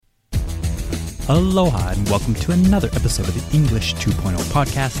Aloha and welcome to another episode of the English 2.0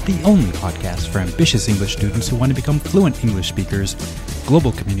 podcast, the only podcast for ambitious English students who want to become fluent English speakers,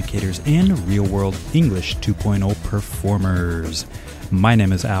 global communicators, and real-world English 2.0 performers. My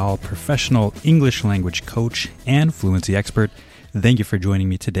name is Al, professional English language coach and fluency expert. Thank you for joining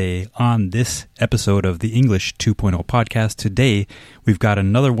me today on this episode of the English 2.0 podcast. Today, we've got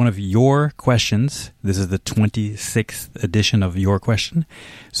another one of your questions. This is the 26th edition of Your Question.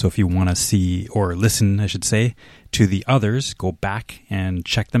 So if you want to see or listen, I should say, to the others, go back and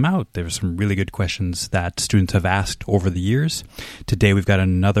check them out. There's some really good questions that students have asked over the years. Today, we've got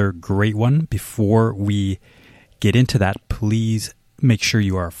another great one. Before we get into that, please make sure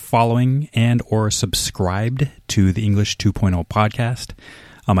you are following and or subscribed to the English 2.0 podcast.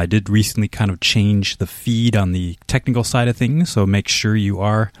 I did recently kind of change the feed on the technical side of things, so make sure you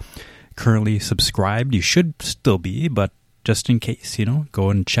are currently subscribed. You should still be, but just in case,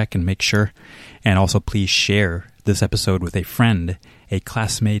 go and check and make sure. And also please share this episode with a friend, a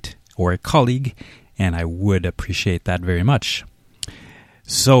classmate, or a colleague, and I would appreciate that very much.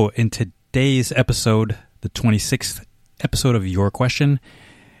 So in today's episode, the 26th episode of Your Question,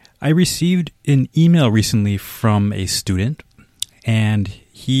 I received an email recently from a student, and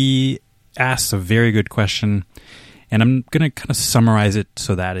he asked a very good question, and I'm going to kind of summarize it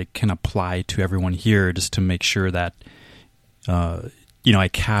so that it can apply to everyone here, just to make sure that I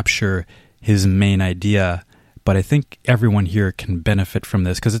capture his main idea. But I think everyone here can benefit from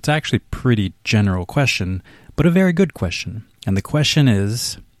this because it's actually a pretty general question, but a very good question. And the question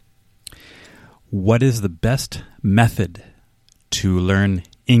is, what is the best method to learn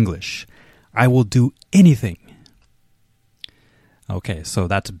English? I will do anything. Okay, so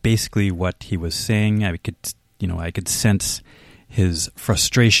that's basically what he was saying. I could sense his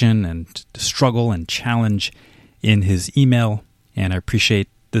frustration and struggle and challenge in his email, and I appreciate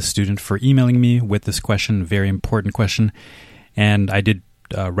the student for emailing me with this question, very important question. And I did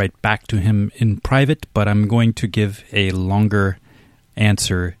write back to him in private, but I'm going to give a longer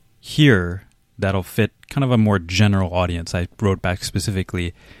answer here that'll fit kind of a more general audience. I wrote back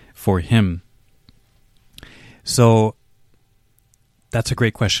specifically for him. So that's a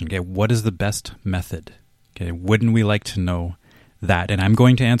great question. Okay, what is the best method? Okay, wouldn't we like to know that? And I'm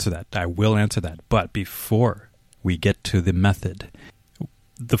going to answer that. I will answer that. But before we get to the method,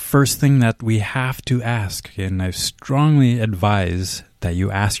 the first thing that we have to ask, and I strongly advise that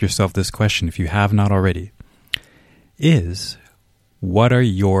you ask yourself this question if you have not already, is what are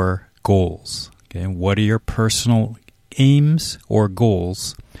your goals? Okay, what are your personal aims or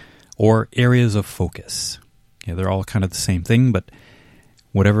goals or areas of focus? Okay, they're all kind of the same thing, but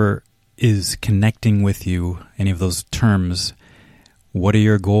whatever is connecting with you, any of those terms, what are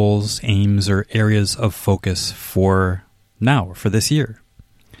your goals, aims, or areas of focus for now, or for this year?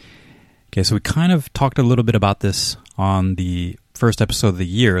 Okay, so we kind of talked a little bit about this on the first episode of the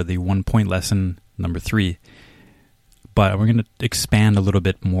year, the 1-point lesson number 3, but we're going to expand a little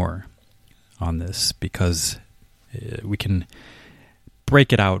bit more on this because we can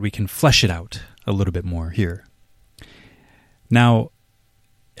break it out, we can flesh it out a little bit more here. Now,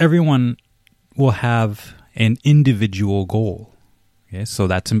 everyone will have an individual goal. Okay, so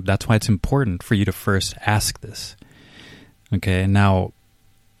that's why it's important for you to first ask this. Okay, now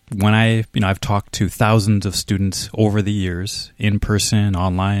when I've talked to thousands of students over the years, in person,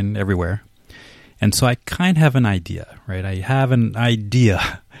 online, everywhere, and so I kind of have an idea, right? I have an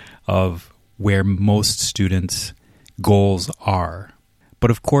idea of where most students' goals are. But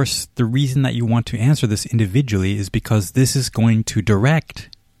of course, the reason that you want to answer this individually is because this is going to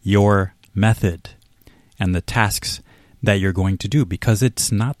direct your method and the tasks that you're going to do, because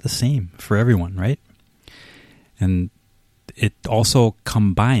it's not the same for everyone, right? And it also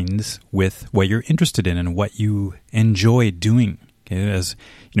combines with what you're interested in and what you enjoy doing. Okay? As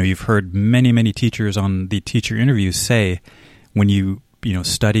you've heard many teachers on the teacher interviews say, when you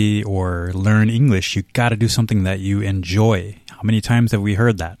study or learn English, you got to do something that you enjoy. How many times have we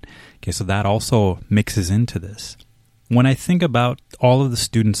heard that? Okay, so that also mixes into this. When I think about all of the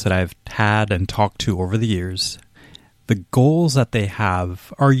students that I've had and talked to over the years, the goals that they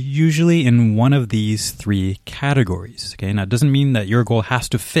have are usually in one of these 3 categories. Okay, now it doesn't mean that your goal has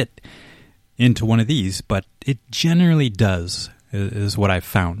to fit into one of these, but it generally does, is what I've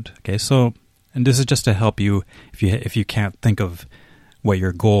found. Okay, so, and this is just to help you if you can't think of what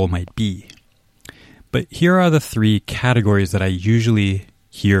your goal might be. But here are the 3 categories that I usually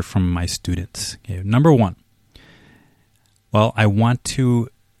hear from my students. Okay, number 1, well, I want to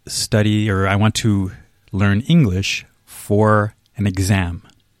study, or I want to learn English for an exam.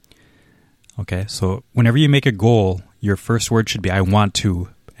 Okay, so whenever you make a goal, your first word should be, I want to,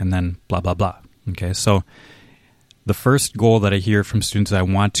 and then blah, blah, blah. Okay, so the first goal that I hear from students is I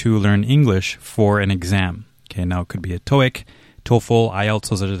want to learn English for an exam. Okay, now it could be a TOEIC, TOEFL, IELTS.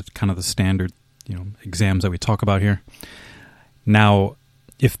 Those are kind of the standard, exams that we talk about here. Now,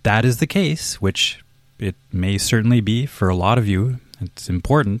 if that is the case, which it may certainly be for a lot of you, it's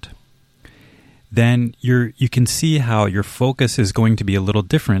important, then you can see how your focus is going to be a little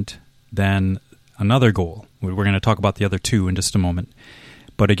different than another goal. We're going to talk about the other two in just a moment.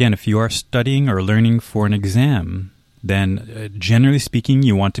 But again, if you are studying or learning for an exam, then generally speaking,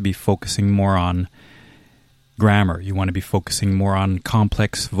 you want to be focusing more on grammar. You want to be focusing more on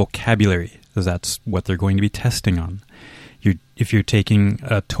complex vocabulary, because that's what they're going to be testing on. If you're taking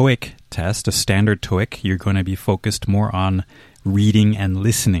a TOEIC test, a standard TOEIC, you're going to be focused more on reading and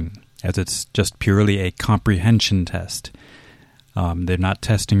listening, as it's just purely a comprehension test. They're not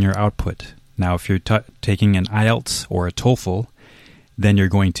testing your output. Now, if you're taking an IELTS or a TOEFL, then you're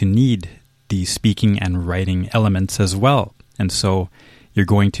going to need the speaking and writing elements as well. And so you're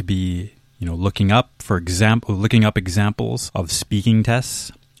going to be, looking up examples of speaking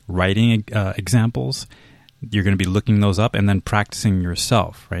tests, writing examples. You're going to be looking those up and then practicing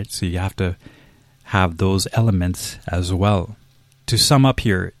yourself, right? So you have to have those elements as well. To sum up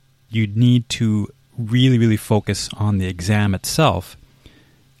here, you need to really, really focus on the exam itself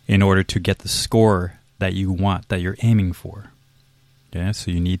in order to get the score that you want, that you're aiming for. Okay,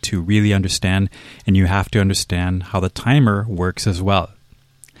 so you need to really understand, and you have to understand how the timer works as well.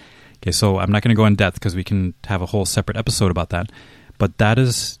 Okay, so I'm not going to go in depth because we can have a whole separate episode about that, but that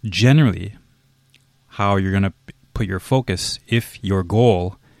is generally how you're going to put your focus if your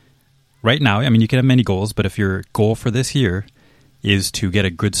goal right now, you can have many goals, but if your goal for this year is to get a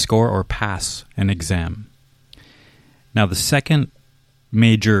good score or pass an exam. Now, the second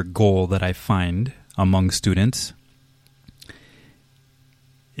major goal that I find among students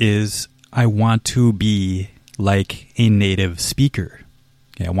is I want to be like a native speaker.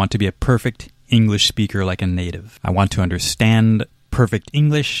 Okay, I want to be a perfect English speaker like a native. I want to understand perfect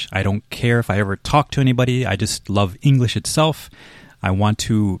English. I don't care if I ever talk to anybody. I just love English itself. I want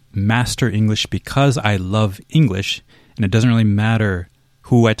to master English because I love English, and it doesn't really matter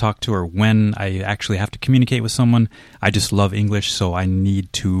who I talk to or when I actually have to communicate with someone. I just love English, so I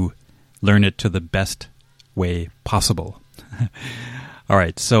need to learn it to the best way possible. All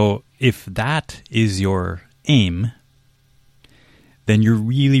right, so if that is your aim, then you're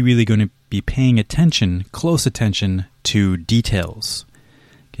really, really going to be paying attention, close attention to details.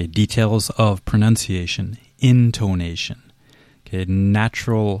 Okay, details of pronunciation, intonation, okay,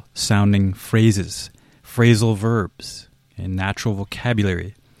 natural sounding phrases, phrasal verbs, okay, natural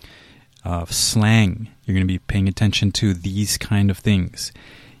vocabulary, slang. You're going to be paying attention to these kind of things.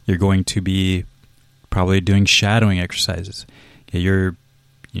 You're going to be probably doing shadowing exercises. Okay, you're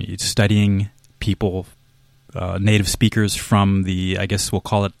studying people, native speakers from the, I guess we'll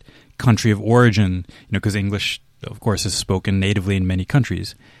call it country of origin, because English, of course, is spoken natively in many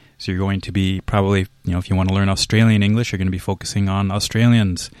countries. So you're going to be probably, if you want to learn Australian English, you're going to be focusing on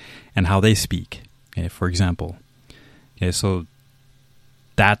Australians and how they speak, okay, for example. Okay, so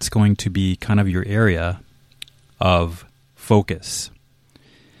that's going to be kind of your area of focus.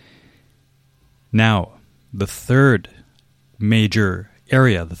 Now, the third major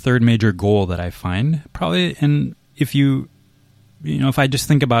area, the third major goal that I find, probably, and if if I just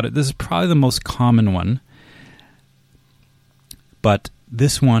think about it, this is probably the most common one. But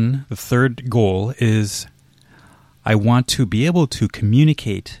this one, the third goal, is I want to be able to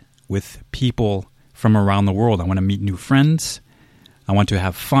communicate with people from around the world. I want to meet new friends. I want to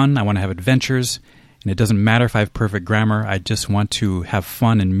have fun. I want to have adventures. And it doesn't matter if I have perfect grammar. I just want to have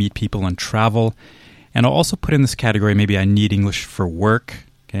fun and meet people and travel. And I'll also put in this category, maybe I need English for work.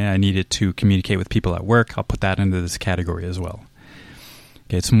 Okay, I need it to communicate with people at work. I'll put that into this category as well.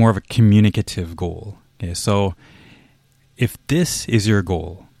 Okay, it's more of a communicative goal. Okay, so if this is your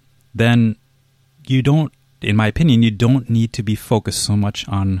goal, then in my opinion, you don't need to be focused so much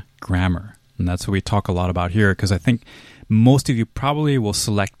on grammar. And that's what we talk a lot about here, because I think most of you probably will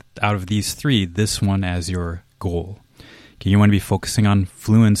select out of these three, this one as your goal. Okay, you want to be focusing on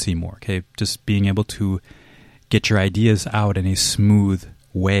fluency more, okay? Just being able to get your ideas out in a smooth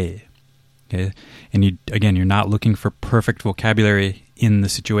way, okay? And you're not looking for perfect vocabulary in the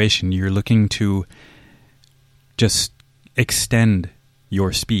situation. You're looking to just extend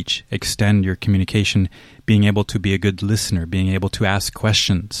your speech, extend your communication, being able to be a good listener, being able to ask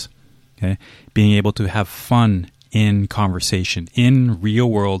questions, okay? Being able to have fun in conversation, in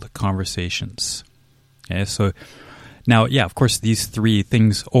real-world conversations, okay? So now, yeah, of course, these three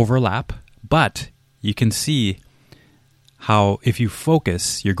things overlap, but you can see how if you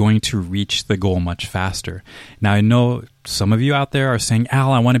focus, you're going to reach the goal much faster. Now, I know some of you out there are saying,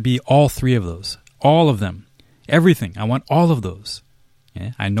 Al, I want to be all three of those, all of them, everything. I want all of those.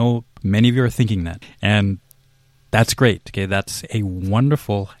 Okay? I know many of you are thinking that, and that's great. Okay, that's a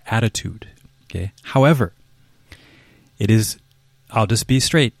wonderful attitude. Okay, however, I'll just be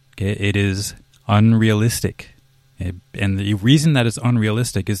straight. Okay, it is unrealistic. Okay? And the reason that it's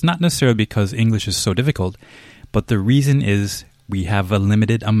unrealistic is not necessarily because English is so difficult, but the reason is we have a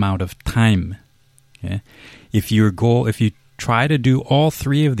limited amount of time. Okay? If you try to do all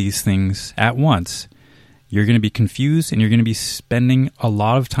three of these things at once, you're going to be confused and you're going to be spending a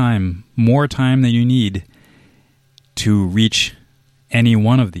lot of time, more time than you need to reach any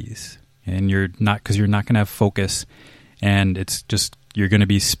one of these. And you're not going to have focus, and you're going to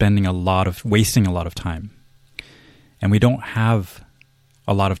be wasting a lot of time. And we don't have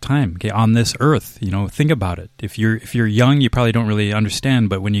a lot of time, okay, on this earth. Think about it. If you're young, you probably don't really understand,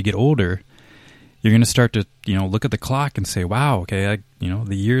 but when you get older, you're going to start to, look at the clock and say, wow, okay,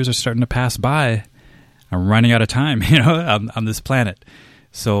 the years are starting to pass by. I'm running out of time, on this planet.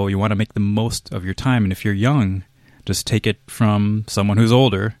 So you want to make the most of your time. And if you're young, just take it from someone who's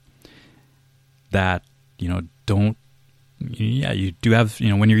older that, you do have,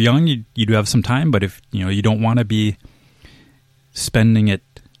 when you're young, you do have some time, but if, you don't want to be spending it,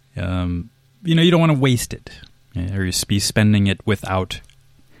 you don't want to waste it, okay, or you be spending it without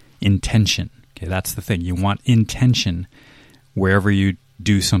intention. Okay, that's the thing. You want intention wherever you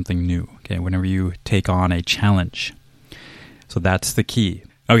do something new, okay, whenever you take on a challenge. So that's the key.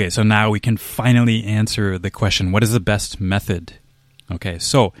 Okay, so now we can finally answer the question, what is the best method? Okay,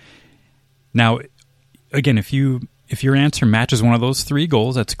 so now, again, if your answer matches one of those three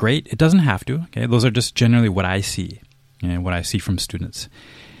goals, that's great. It doesn't have to. Okay, those are just generally what I see, what I see from students.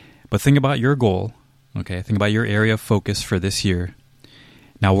 But think about your goal. Okay, think about your area of focus for this year.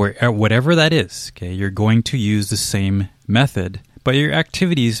 Now, whatever that is, okay, you're going to use the same method, but your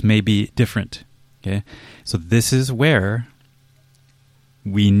activities may be different. Okay, so this is where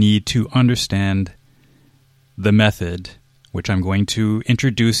we need to understand the method, which I'm going to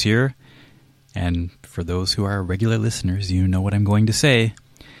introduce here. And for those who are regular listeners, you know what I'm going to say.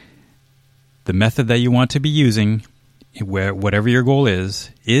 The method that you want to be using, whatever your goal is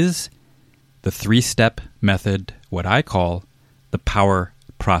the 3-step method, what I call the POWER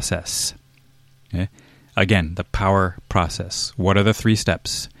process. Okay? Again, the POWER process. What are the 3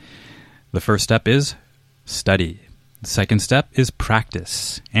 steps? The first step is study. The second step is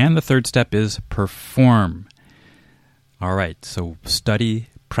practice. And the third step is perform. All right, so study,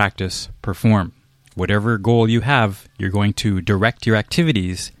 practice, perform. Whatever goal you have, you're going to direct your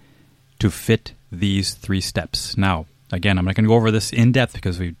activities to fit these 3 steps. Now, again, I'm not going to go over this in depth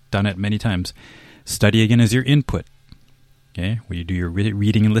because we've done it many times. Study, again, is your input, okay, where you do your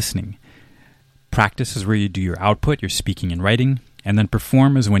reading and listening. Practice is where you do your output, your speaking and writing. And then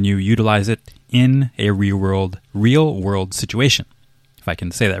perform is when you utilize it in a real world situation, if I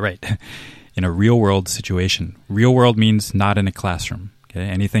can say that right. In a real world situation. Real world means not in a classroom. Okay?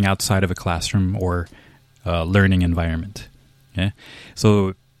 Anything outside of a classroom or learning environment. Okay?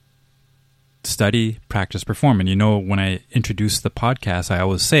 So study, practice, perform. And when I introduce the podcast, I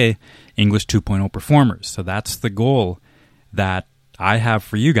always say English 2.0 performers. So that's the goal that I have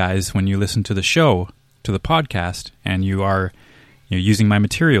for you guys when you listen to the show, to the podcast, and you are using my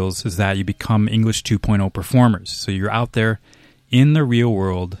materials, is that you become English 2.0 performers. So you're out there in the real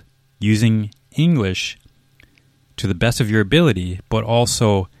world using English to the best of your ability, but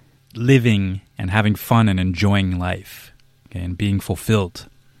also living and having fun and enjoying life, okay, and being fulfilled.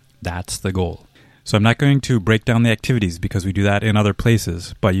 That's the goal. So I'm not going to break down the activities because we do that in other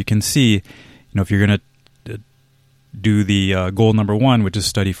places, but you can see, if you're going to do the goal number 1, which is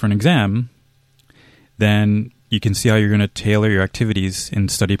study for an exam, then you can see how you're going to tailor your activities in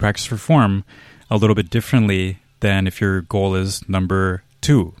study, practice, perform a little bit differently than if your goal is number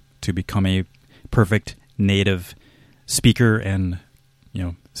 2, to become a perfect native speaker and,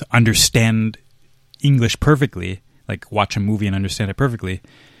 understand English perfectly, like watch a movie and understand it perfectly.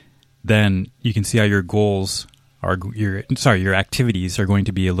 Then you can see how your goals are, your activities are going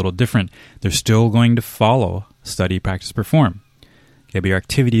to be a little different. They're still going to follow study, practice, perform. Okay, but your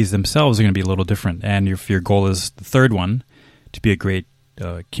activities themselves are going to be a little different. And if your goal is the third one, to be a great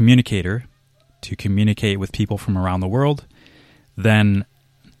communicator, to communicate with people from around the world, then,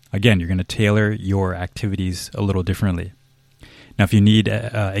 again, you're going to tailor your activities a little differently. Now, if you need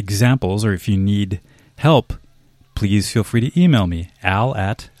examples or if you need help, please feel free to email me,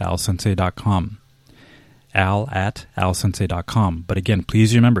 al@alsensei.com. al@alsensei.com. But again,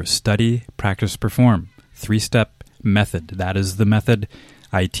 please remember, study, practice, perform. 3-step method. That is the method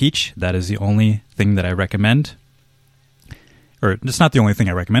I teach. That is the only thing that I recommend. Or it's not the only thing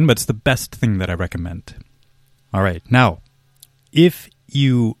I recommend, but it's the best thing that I recommend. All right. Now, if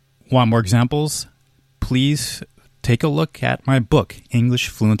you want more examples, please take a look at my book, English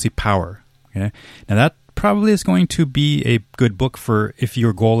Fluency Power. Okay? Now, that probably is going to be a good book for if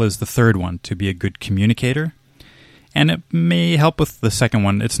your goal is the third one, to be a good communicator. And it may help with the second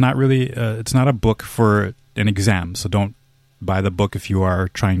one. It's not really, it's not a book for an exam, so don't buy the book if you are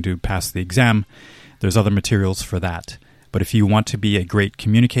trying to pass the exam. There's other materials for that. But if you want to be a great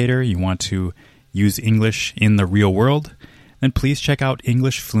communicator, you want to use English in the real world, then please check out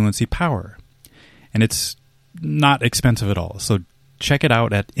English Fluency Power. And it's not expensive at all. So check it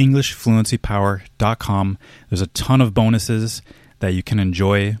out at EnglishFluencyPower.com. There's a ton of bonuses that you can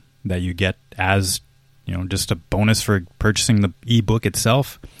enjoy, that you get as just a bonus for purchasing the ebook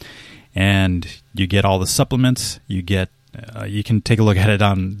itself. And you get all the supplements. You can take a look at it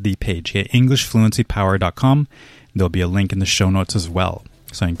on the page, EnglishFluencyPower.com. There'll be a link in the show notes as well.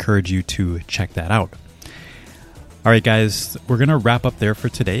 So I encourage you to check that out. All right, guys, we're going to wrap up there for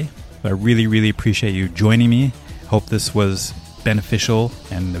today. I really, really appreciate you joining me. Hope this was beneficial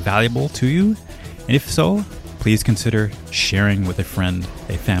and valuable to you. And if so, please consider sharing with a friend,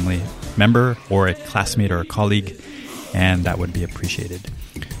 a family member, or a classmate or a colleague, and that would be appreciated.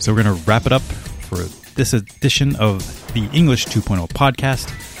 So we're going to wrap it up for this edition of the English 2.0 podcast.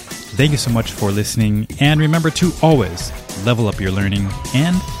 Thank you so much for listening, and remember to always level up your learning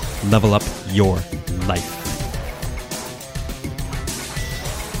and level up your life.